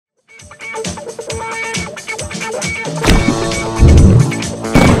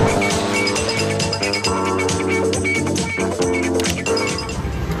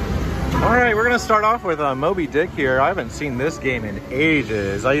start off with Moby Dick here. I haven't seen this game in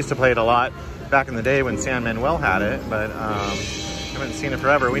ages. I used to play it a lot back in the day when San Manuel had it, but haven't seen it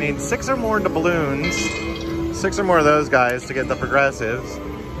forever. We need 6 or more balloons, 6 or more of those guys to get the progressives.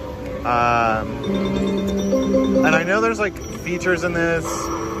 And I know there's like features in this,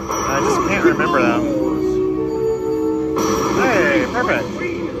 I just can't remember them. Hey, perfect.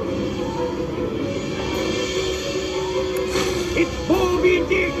 It's Moby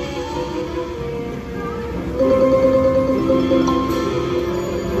Dick.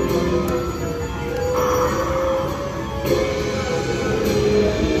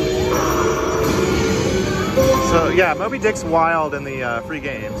 So yeah, Moby Dick's wild in the free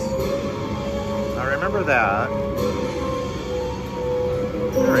games. I remember that.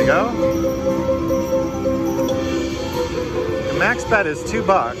 There we go. The max bet is $2.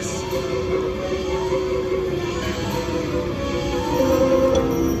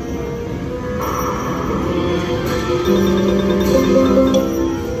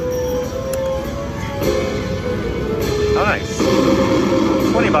 Oh, nice.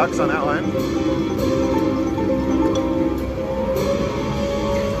 $20 on that one.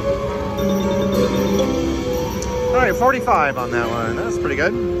 All right, 45 on that one. That's pretty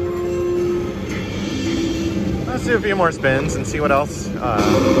good. Let's do a few more spins and see what else it's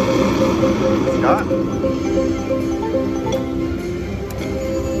got.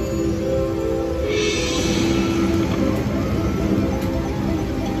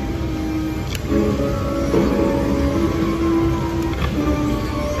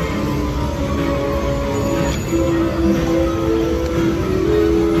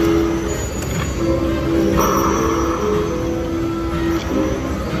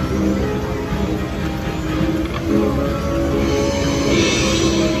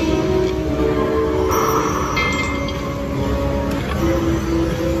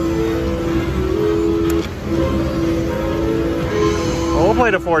 We'll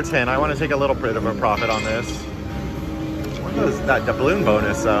play to 410. I want to take a little bit of a profit on this. What was that doubloon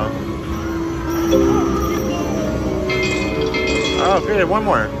bonus though? Oh, good. One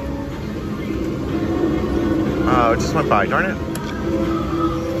more. Oh, it just went by. Darn it.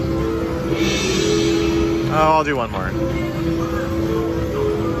 Oh, I'll do one more.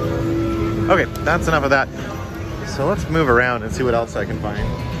 Okay, that's enough of that. So let's move around and see what else I can find.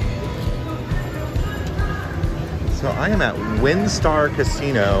 So I am at Winstar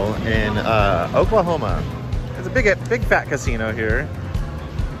Casino in Oklahoma. It's a big fat casino here.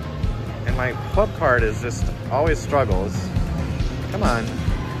 And my club card is just always struggles. Come on.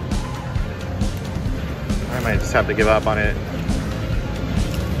 I might just have to give up on it.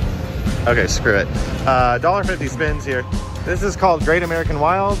 Okay, screw it. $1.50 spins here. This is called Great American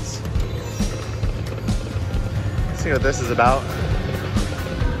Wilds. Let's see what this is about.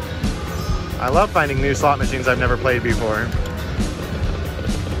 I love finding new slot machines I've never played before.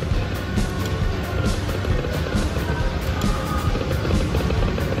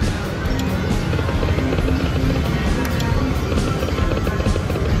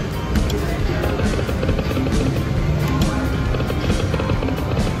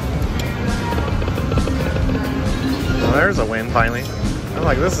 Well, there's a win finally. I'm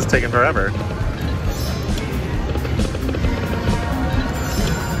like, this is taking forever.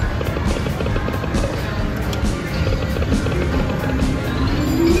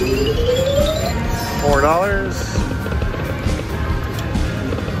 $4.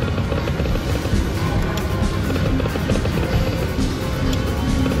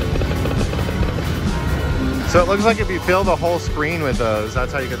 So it looks like if you fill the whole screen with those,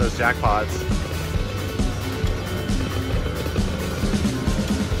 that's how you get those jackpots.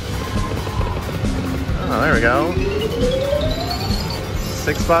 Oh, there we go.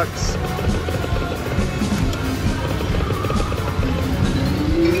 $6.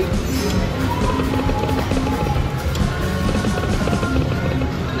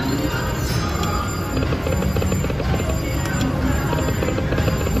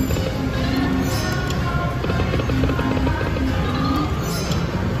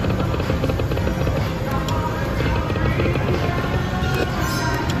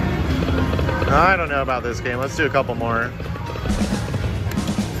 I don't know about this game. Let's do a couple more.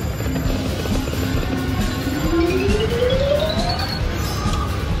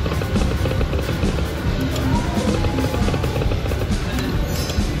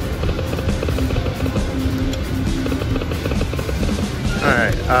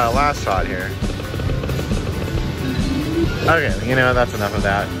 Alright, last shot here. Okay, you know, that's enough of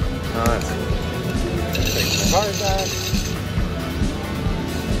that. Let's take the card back.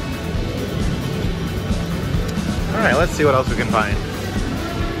 Alright, let's see what else we can find.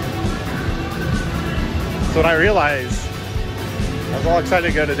 So when I realized, I was all excited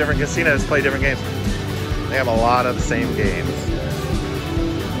to go to different casinos, play different games. They have a lot of the same games.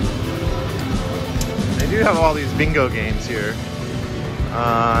 They do have all these bingo games here.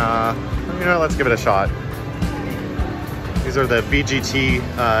 You know, let's give it a shot. These are the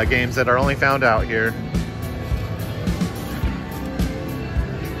BGT games that are only found out here.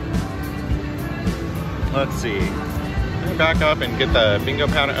 Let's see. Let me back up and get the bingo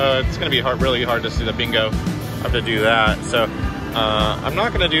pattern. It's going to be really hard to see the bingo. I have to do that. So I'm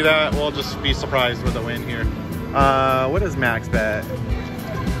not going to do that. We'll just be surprised with a win here. What is max bet?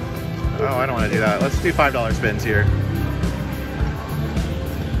 Oh, I don't want to do that. Let's do $5 spins here.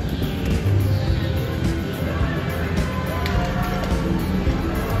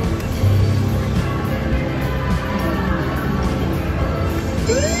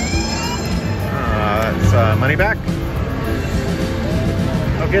 That's money back.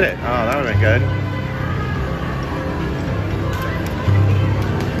 Oh, get it. Oh, that would have been good.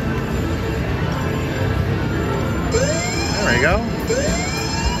 There we go.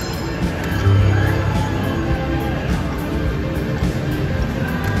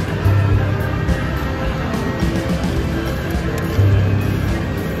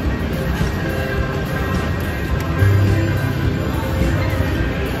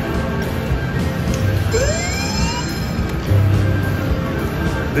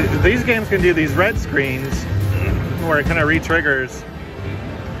 These games can do these red screens where it kind of re-triggers.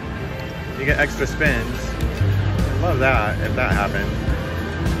 You get extra spins. I love that if that happened.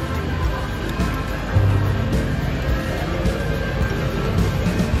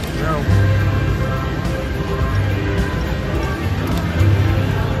 No.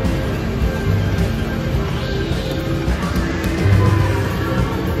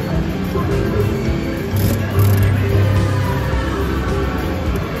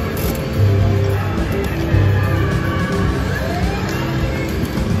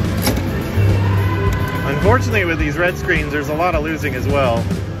 Unfortunately, with these red screens, there's a lot of losing as well.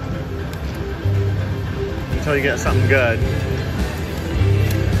 Until you get something good.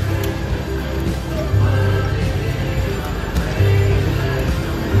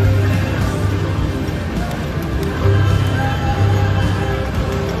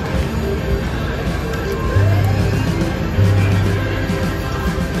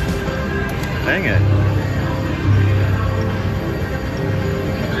 Dang it.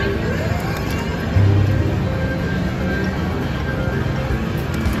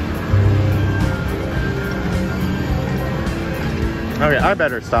 Okay, I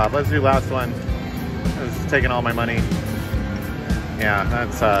better stop. Let's do last one. This is taking all my money. Yeah,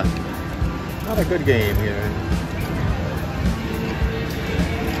 that's not a good game here.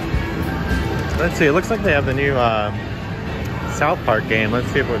 Let's see, it looks like they have the new South Park game. Let's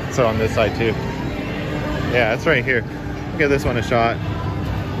see if it's on this side too. Yeah, it's right here. I'll give this one a shot.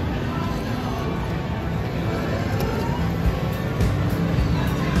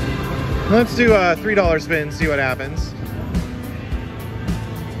 Let's do a $3 spin, see what happens.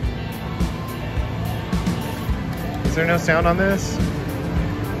 Is there no sound on this?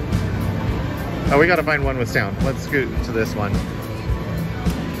 Oh, we gotta find one with sound. Let's scoot to this one.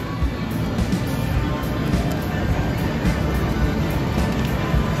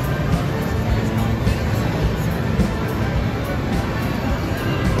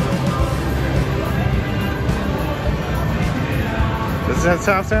 Does that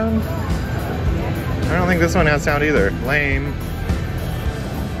have sound? I don't think this one has sound either. Lame.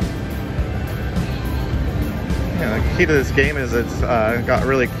 Yeah, the key to this game is it's got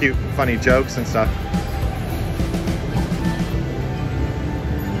really cute, funny jokes and stuff.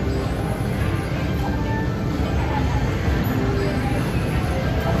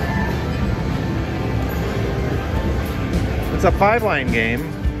 It's a 5-line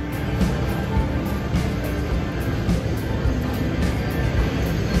game.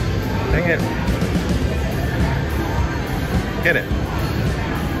 Dang it. Get it.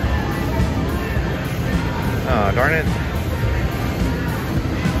 Oh, darn it.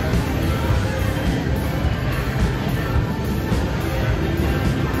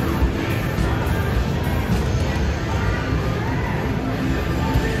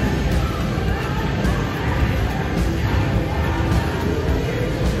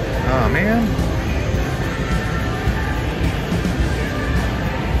 Oh, man.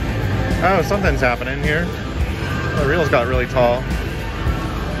 Oh, something's happening here. The reels got really tall.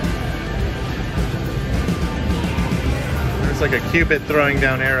 There's like a cupid throwing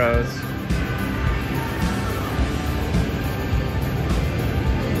down arrows.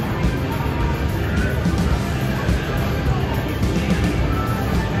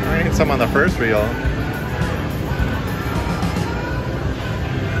 I need some on the first reel.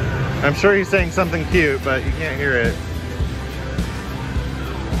 I'm sure he's saying something cute, but you can't hear it.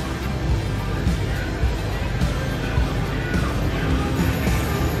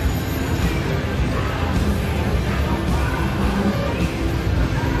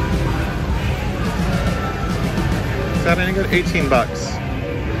 Is that any good? 18 bucks.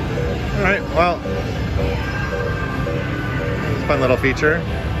 All right, well, it's a fun little feature.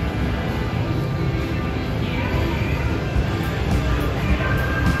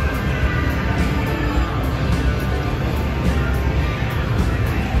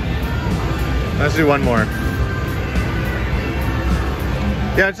 Let's do one more.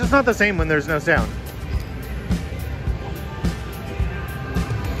 Yeah, it's just not the same when there's no sound.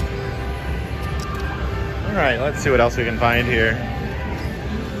 All right, let's see what else we can find here.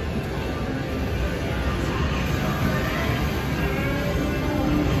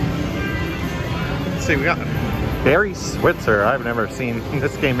 Let's see, we got Barry Switzer. I've never seen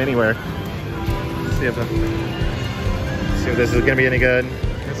this game anywhere. Let's see if this is gonna be any good.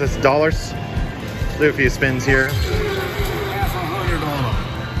 Is this dollars? Do a few spins here. Half $100 on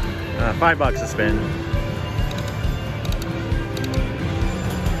them. $5 a spin.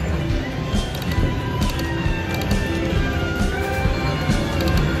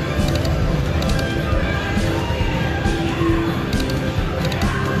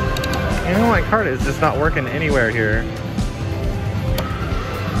 You know, my card is just not working anywhere here.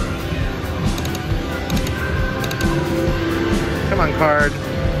 Come on, card.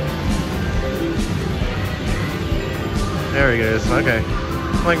 There he goes. Okay.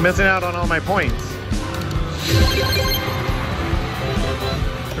 I'm like missing out on all my points.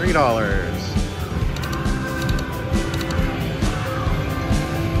 $3.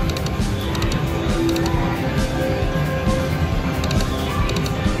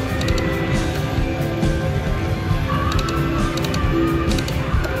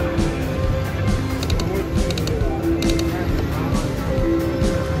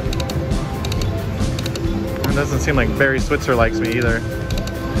 It doesn't seem like Barry Switzer likes me either.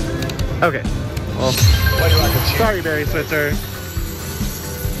 Okay. Well, sorry, Barry Switzer.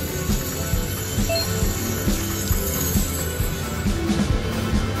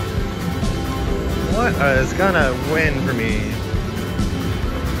 What is gonna win for me?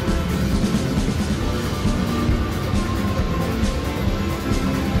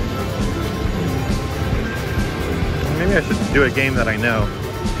 Maybe I should do a game that I know.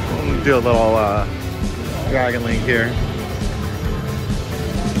 We'll do a little Dragon Link here.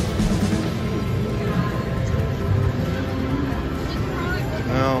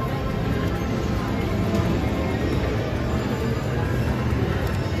 Well,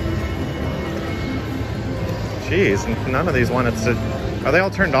 geez, none of these wanted to. Are they all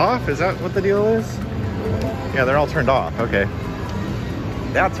turned off? Is that what the deal is? Yeah, they're all turned off. Okay,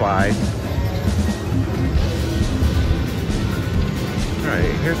 that's why. All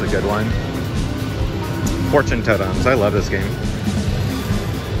right, here's a good one. Fortune Totems. I love this game.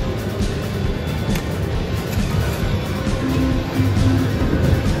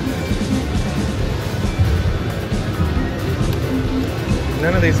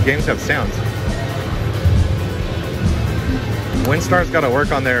 None of these games have sounds. Winstar's got to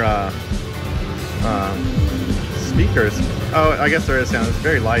work on their speakers. Oh, I guess there is sound. It's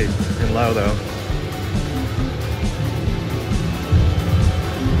very light and low though.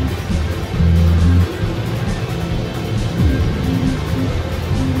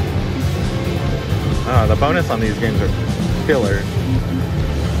 The bonus on these games are killer.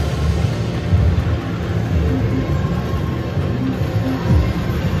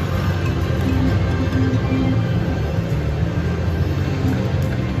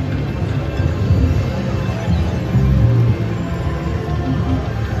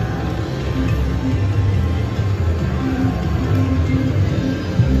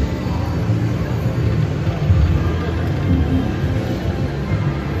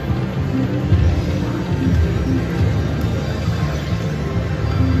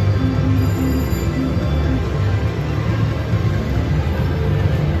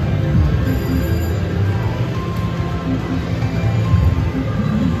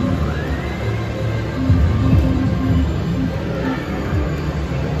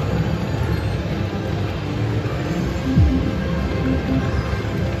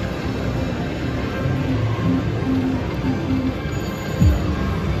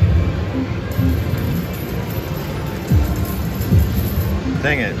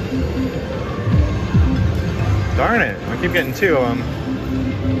 Dang it. Darn it. I keep getting two of them.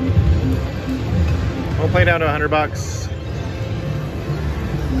 We'll play down to $100.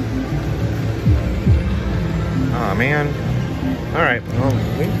 Oh man. All right, well,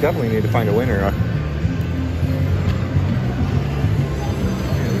 we definitely need to find a winner.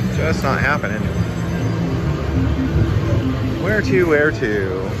 It's just not happening. Where to, where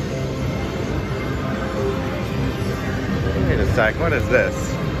to? Wait a sec, what is this?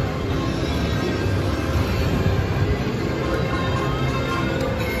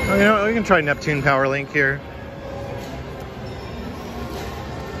 Oh, you know what, we can try Neptune Power Link here.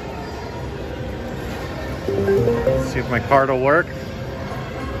 See if my card will work.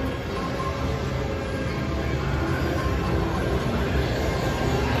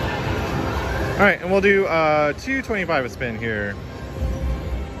 All right, and we'll do 225 a spin here.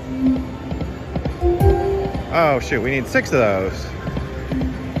 Oh shoot, we need 6 of those.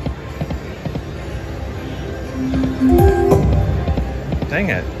 Dang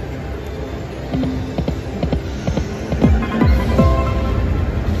it.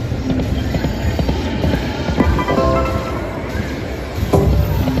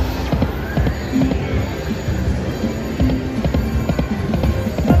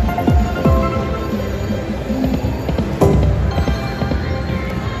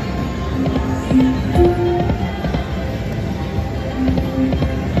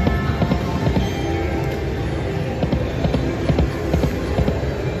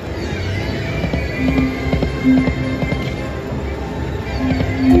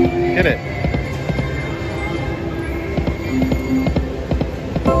 Hit it.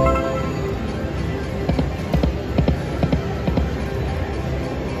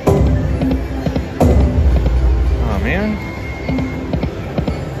 Oh man.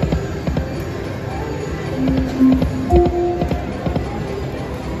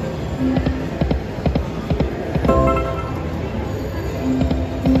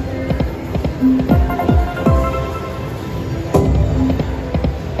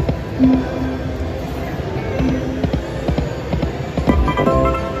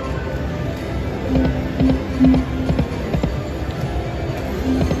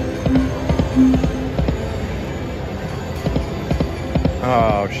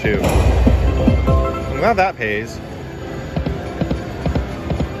 Oh shoot. Well, that pays.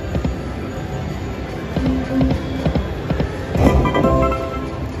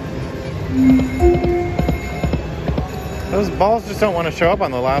 Those balls just don't want to show up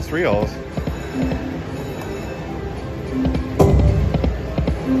on the last reels.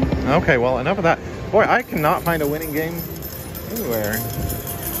 Okay, well, enough of that. Boy, I cannot find a winning game anywhere.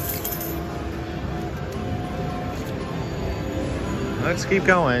 Let's keep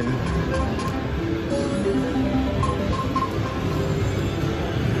going.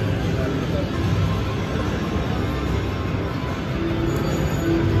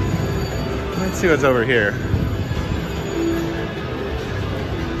 Let's see what's over here.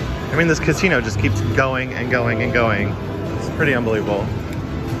 I mean, this casino just keeps going and going and going. It's pretty unbelievable.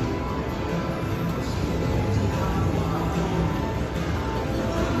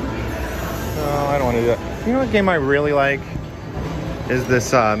 Oh, I don't want to do that. You know what game I really like? Is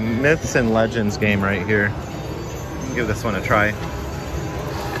this Myths and Legends game right here. I'll give this one a try.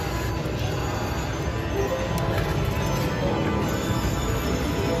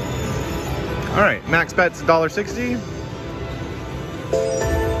 All right, max bet's $1.60.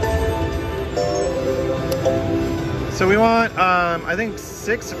 So we want, I think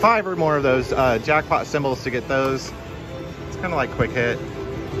 5 or more of those jackpot symbols to get those. It's kind of like quick hit.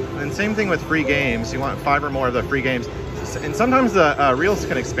 And same thing with free games. You want 5 or more of the free games. And sometimes the reels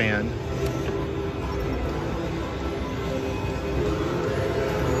can expand.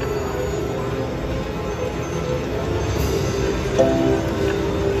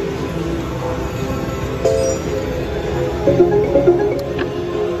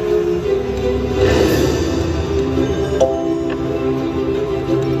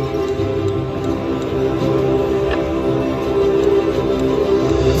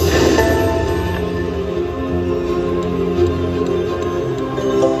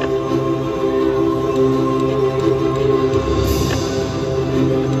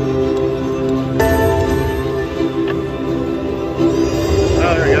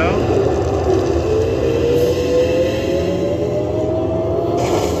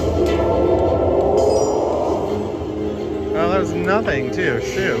 Nothing too,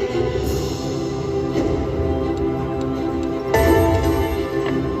 shoot.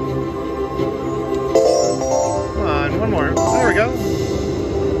 Come on, one more. There we go.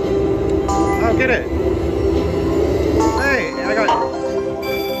 I'll get it. Hey, I got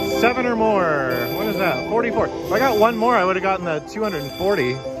 7 or more. What is that? 44. If I got one more, I would have gotten the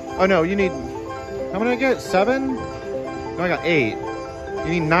 240. Oh no, you need, how many did I get? 7? No, I got 8.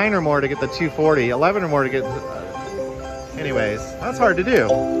 You need 9 or more to get the 240. 11 or more to get, Anyways, that's hard to do.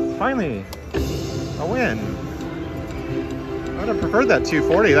 Finally, a win. I would have preferred that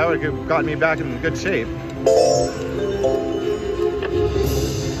 240. That would have gotten me back in good shape.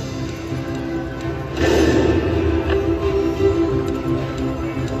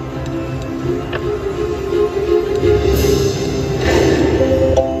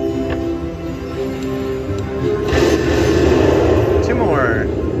 Two more.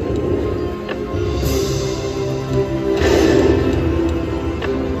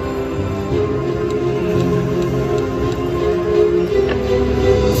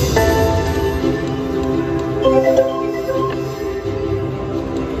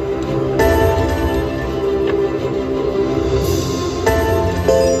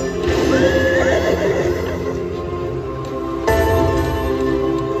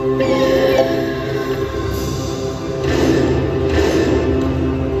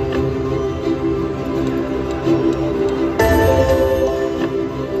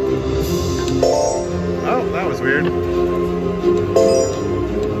 Weird. All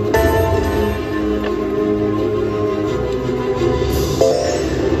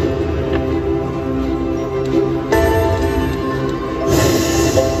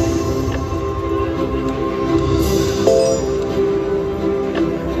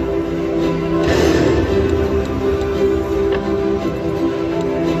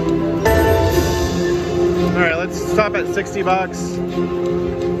right, let's stop at 60 bucks.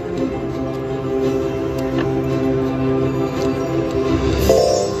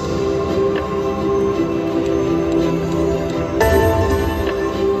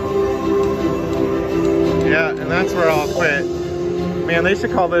 That's where I'll quit. Man, they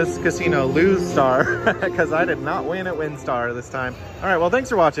should call this casino Lose Star because I did not win at Winstar this time. All right, well, thanks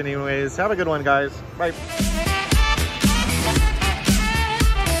for watching anyways. Have a good one, guys. Bye.